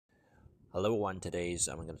Hello everyone, today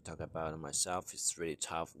I'm going to talk about myself. It's a really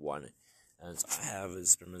tough one, and I have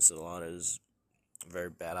experienced a lot of very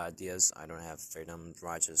bad ideas. I don't have freedom,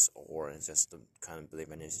 righteous, or just kind of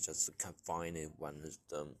believe in it. Just can't find it one is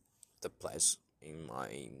the place in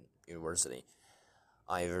my university.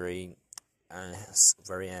 I very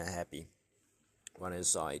unhappy. One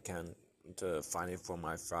is I can to find it for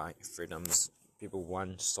my freedoms. People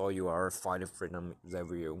want so you are fighting freedom. They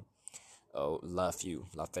will love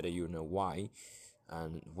at you know why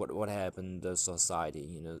and what happened in the society.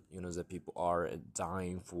 The people are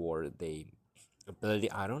dying for the ability.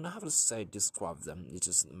 I don't know how to say describe them. It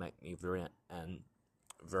just make me very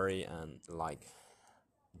like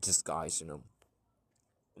disguise.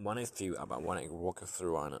 When I feel about when I walk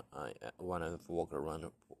through on when I walk around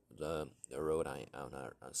the road, I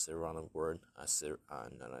see around the world, I see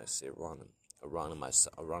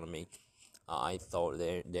around me. I thought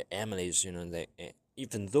their families, they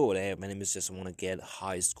even though they have enemies, just want to get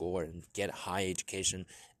high score and get high education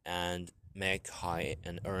and make high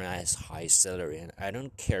and earn as high salary, and I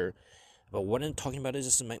don't care. But what I'm talking about is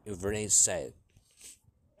just make me very sad.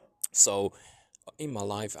 So in my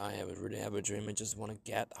life, I have a dream. I just want to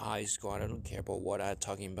get high score. I don't care about what I'm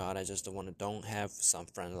talking about. I just don't have some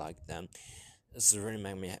friends like them. This really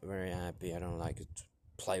make me very happy. I don't like to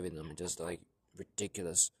play with them. Just like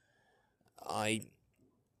ridiculous. I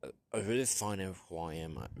I really find out who I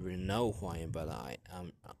am. I really know who I am, but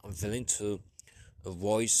I'm willing to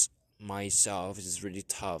voice myself. It's really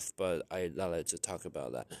tough, but I like to talk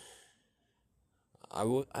about that. I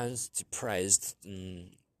was depressed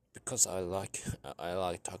because I like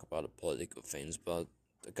talk about the political things, but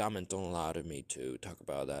the government don't allow me to talk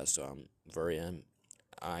about that. So I'm very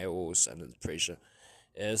I always under the pressure.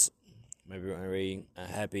 Is maybe very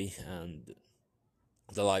happy and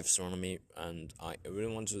the life surrounding me, and I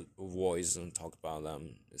really want to voice and talk about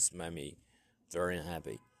them. It's made me very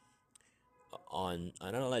happy. I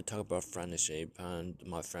don't like talk about friendship and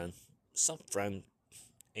my friend. Some friend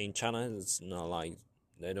in China it's not like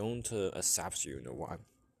they don't accept you. You know why?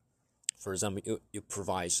 For example, you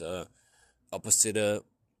provide opposite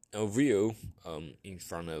view in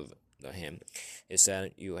front of him. He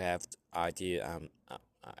said you have idea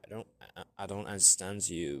I don't understand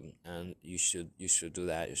you, and you should do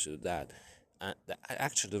that, you should do that. And I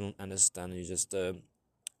actually don't understand. You just don't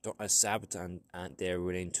accept, and they're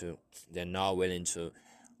not willing to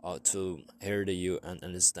hear you and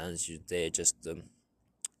understand you. They just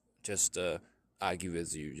argue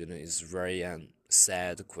with you. It's very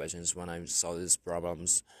sad questions when I saw these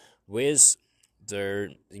problems with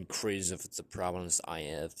the increase of the problems I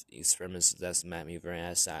have experienced. That's made me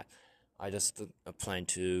very sad. I just plan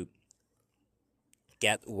to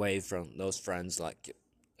get away from those friends. Like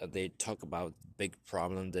they talk about big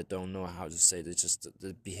problem, they don't know how to say. They just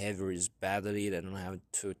the behavior is badly. They don't know how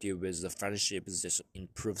to deal with the friendship. Is just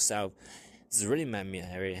improve self. It's really made me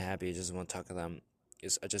very happy. I just want to talk to them.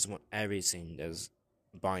 I just want everything that's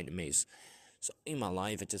bind me. So in my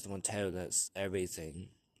life, I just want to tell that everything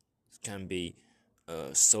can be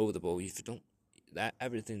solvable if you don't that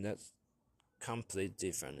everything that's completely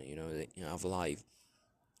different. Of life,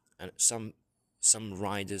 and some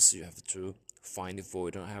riders you have to find it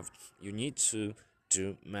for. You need to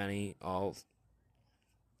do many of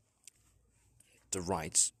the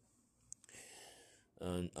rights,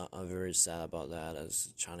 and I'm very sad about that as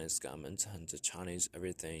the Chinese government and the Chinese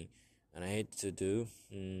everything, and I hate to do.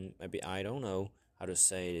 Maybe I don't know how to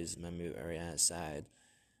say it. Is maybe very sad.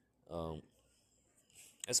 Um,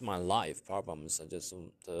 it's my life problems. I just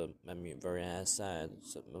made me very sad.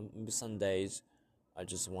 So maybe some days I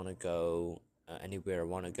just want to go anywhere I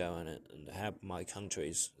want to go, and help my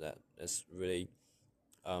countries. That's really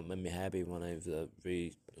made me happy when I've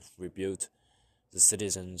rebuilt the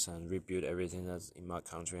citizens and rebuild everything that's in my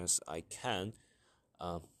country as I can.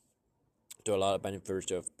 Uh, do a lot of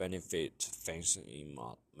benefit things in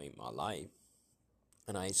my life,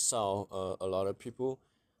 and I saw a lot of people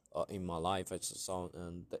in my life. I just saw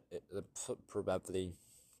and they probably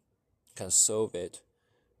can solve it,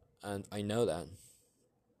 and I know that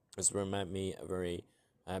it's really made me very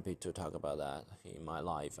happy to talk about that in my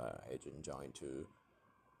life. I enjoy to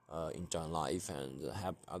enjoy life and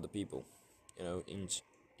help other people. In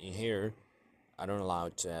here, I don't allow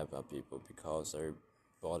to have people because their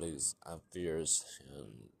bodies are fierce,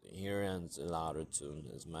 and here and allowed to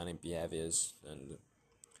as many behaviors and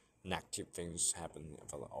negative things happen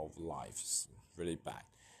of life. It's really bad.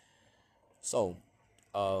 So,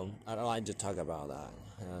 I don't like to talk about that,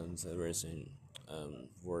 and the reason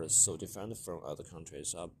we're so different from other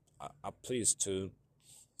countries. I'm pleased to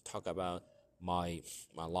talk about my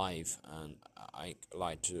life, and I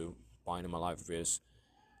like to bind my life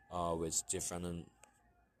with different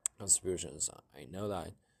contributions. I know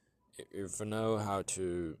that if I know how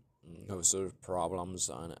to solve problems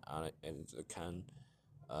and it can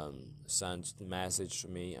send the message to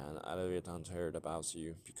me and I don't heard about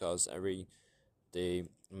you because the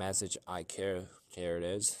message I care it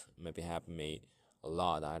is maybe help me a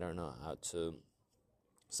lot. I don't know how to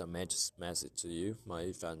submit message to you,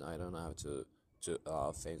 my friend. I don't know how to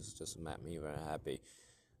things just make me very happy.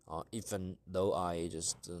 Even though I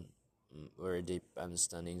just very deep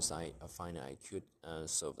understandings, I find I could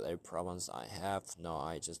solve the problems I have. Now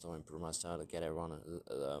I just want to improve myself to get around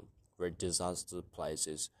very disaster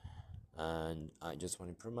places, and I just want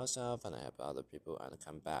to improve myself and help other people and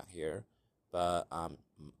come back here. But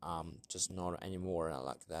just not anymore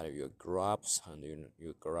like that. You grow up and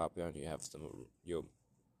you grow up and you have some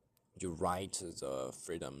you write the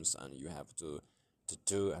freedoms and you have to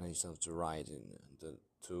do and you have to write and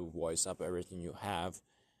to voice up everything you have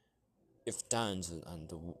if done.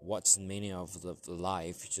 And what's the meaning of the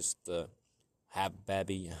life? Just have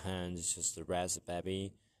baby and just the rest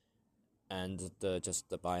baby and just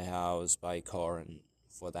buy house, buy car, and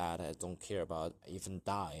for that I don't care about even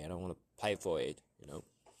die. I don't want to pay for it,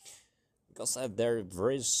 because there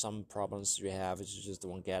is some problems we have. You just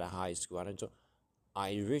don't get a high school.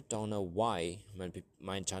 I really don't know why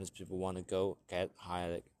many Chinese people want to go get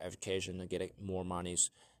higher education and get more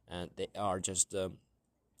monies, and they are just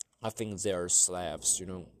I think they are slaves,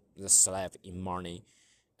 the slave in money,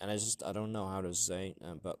 and I don't know how to say,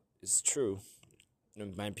 but it's true.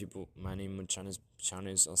 Many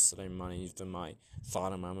Chinese are stealing money. Even my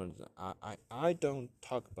father, mama, I don't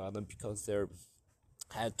talk about them because they're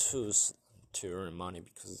had tools to earn money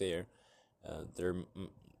because they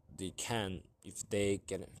can if they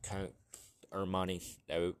can earn money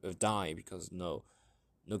they will die because no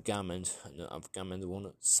government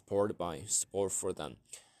won't support for them.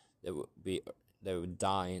 They would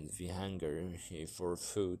die in the hunger for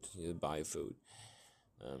food, buy food.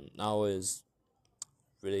 Now is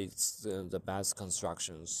really the best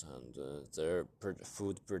constructions and their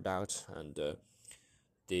food product and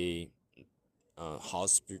the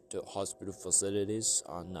hospital facilities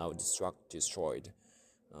are now destroyed.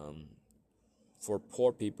 For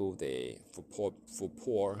poor people, for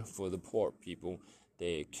the poor people,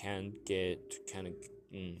 they can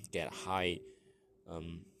get high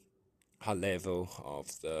level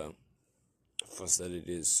of the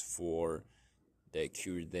facilities for they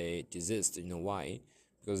cure the disease. You know why?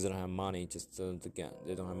 Because they don't have money. Just again,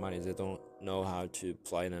 they don't have money. They don't know how to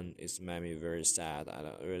play them. It's made me very sad. I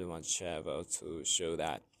don't really want to travel to show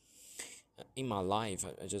that. In my life,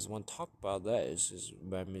 I just want to talk about this. It's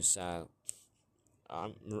made me sad.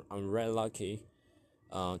 I'm very lucky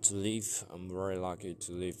to live. I'm very lucky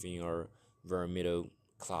to live in a very middle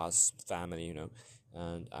class family,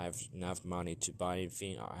 and I have enough money to buy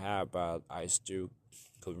anything I have, but I still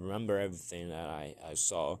could remember everything that I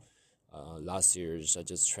saw. Last year, I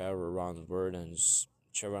just traveled around the world and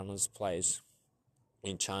traveled around this place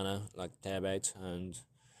in China, like Tibet, and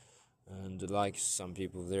like some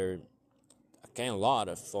people there, I gain a lot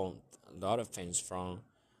of things from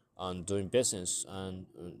doing business and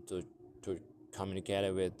to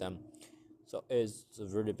communicate with them. So it's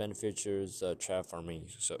really beneficial travel for me.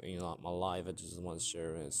 So in my life, I just want to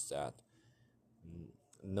share is that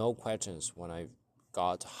no questions when I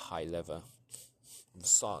got high level of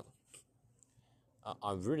thought.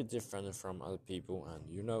 I'm really different from other people,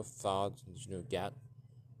 and thought get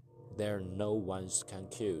there no one's can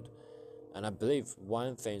code, and I believe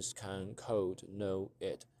one thing can code know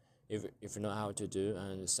it. If you know how to do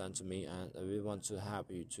and send to me, and I really want to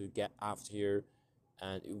help you to get after here,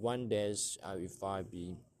 and one day if I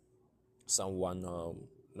be someone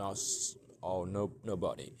not or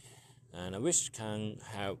nobody, and I wish can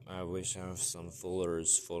help. I wish I have some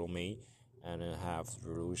followers follow me, and have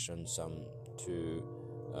revolution some to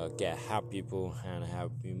get help people and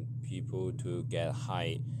help people to get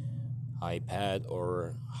high iPad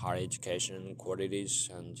or higher education qualities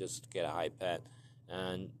and just get an iPad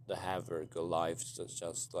and have a good life,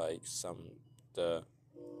 just like some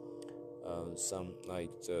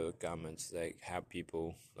like the governments that have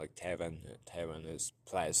people like Taiwan is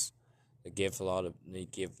place. They give a lot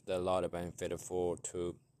of benefit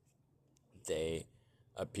to the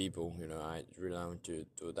people. I really want to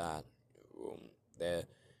do that. There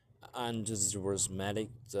and just was magic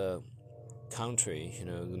the country.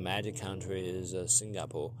 The magic country is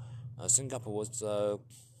Singapore. Singapore was a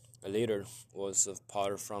leader was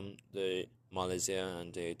part from the Malaysia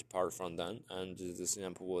and they depart from them, and the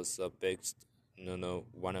Singapore was the biggest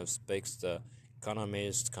one of the biggest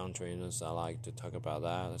economist countries. I like to talk about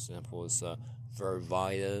that. For example, it's very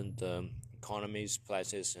violent economies,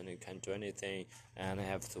 places, and you can do anything and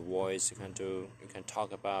have the voice. You can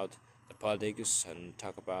talk about the politics and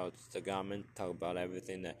talk about the government, talk about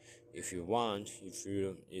everything that if you want. If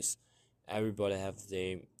you is everybody have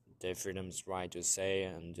the freedom's right to say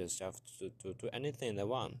and just have to do anything they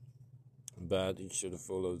want, but you should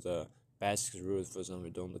follow the basic rules. For example,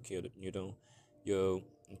 you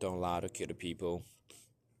don't allow to kill the people.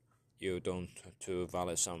 You don't to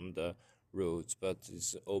violate some of the rules, but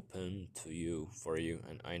it's open to you for you.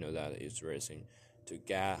 And I know that it's racing to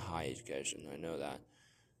get high education. I know that.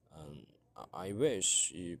 I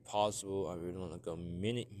wish, if possible, I really want to go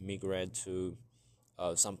migrate to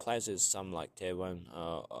some places, some like Taiwan,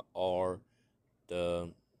 or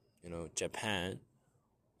the Japan,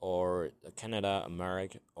 or Canada,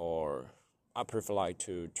 America, or I prefer like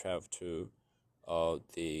to travel to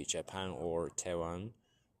the Japan or Taiwan.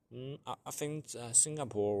 I think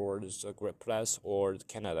Singapore is a great place, or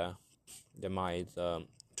Canada. They my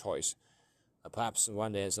choice. Perhaps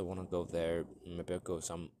one day I want to go there. Maybe I'll go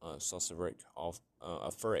some South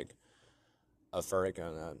Africa,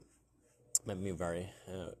 and made me very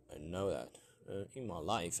know that in my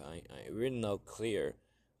life I really know clear.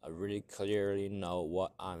 I really clearly know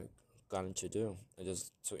what I'm going to do.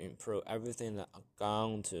 Just to improve everything that I'm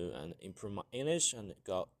going to, and improve my English and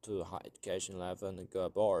go to high education level and go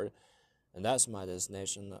abroad. And that's my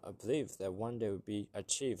destination. I believe that one day will be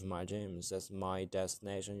achieve my dreams. That's my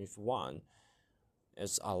destination if one.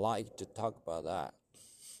 It's I like to talk about that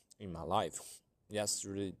in my life. That's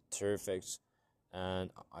really terrific. And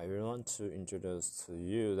I really want to introduce to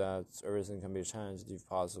you that everything can be changed if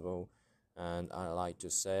possible. And I like to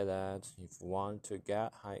say that if you want to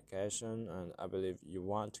get high education, and I believe you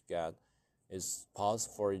want to get, it's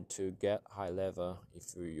possible for you to get high level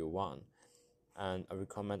if you want. And I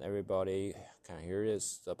recommend everybody can hear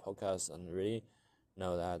the podcast and really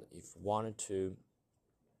know that if you wanted to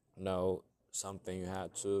know something, you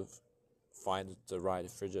have to find the right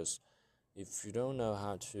figures. If you don't know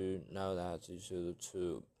how to know that, you should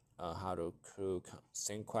to how to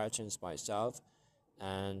think questions by yourself,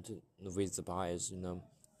 and with the bias, you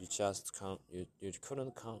just can't you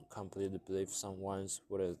couldn't completely believe someone's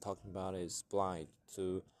what they're talking about is blind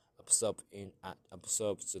to absorb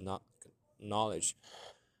the knowledge.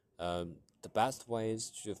 The best way is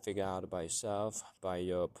to figure out by yourself, by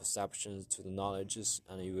your perceptions to the knowledges,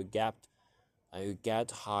 and you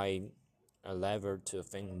get high level to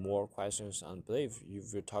think more questions and believe.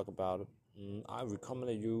 If you talk about, I recommend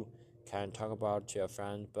that you can talk about your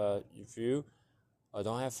friend, but if you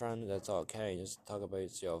don't have friend, that's okay. Just talk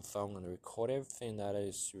about your phone and record everything. That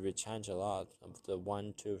is will change a lot after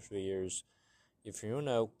 1, 2, 3 years. If you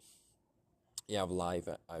know you have life,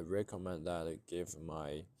 I recommend that I give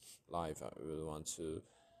my life. I really want to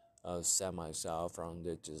save myself from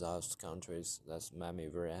the disaster countries. That's made me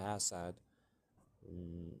very sad.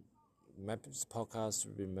 Maybe this podcast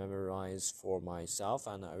will be memorized for myself,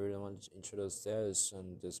 and I really want to introduce this,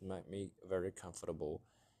 and this made me very comfortable,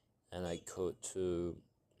 and I could to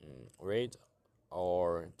read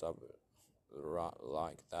or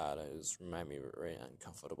like that. It made me very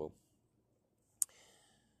uncomfortable.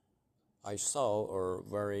 I saw a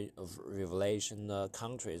very revelation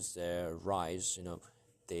countries their rise.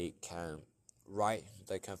 They can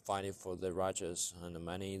they can find it for the righteous and the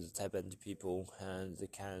money, the talented people, and they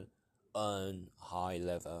can earn high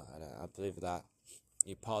level. And I believe that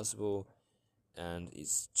it's possible, and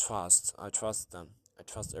it's trust. I trust them. I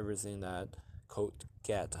trust everything that could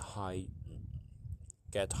get high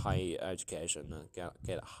education and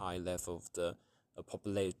get high level of the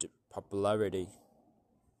popularity.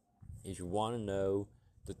 If you want to know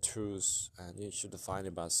the truth, and you should find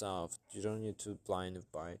it by yourself. You don't need to blind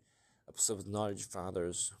by absorb knowledge from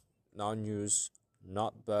others, not news,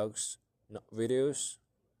 not books, not videos,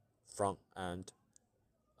 from and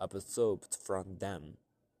absorbed from them,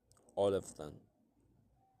 all of them,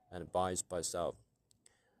 and by yourself.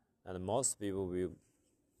 And most people will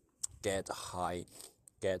get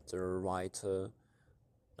the right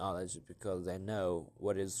knowledge because they know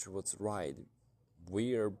what's right.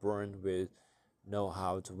 We are born with know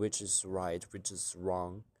how to which is right, which is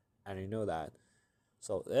wrong, and you know that.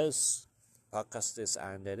 So this podcast is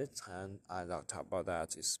ended, and I don't talk about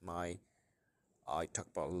that. I talk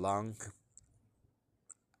about long.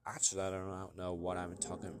 Actually, I don't know what I'm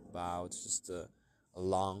talking about. Just a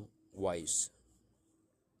long ways.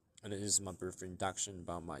 And this is my brief introduction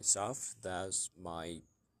about myself. That's my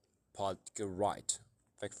podcast right.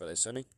 Thank you for listening.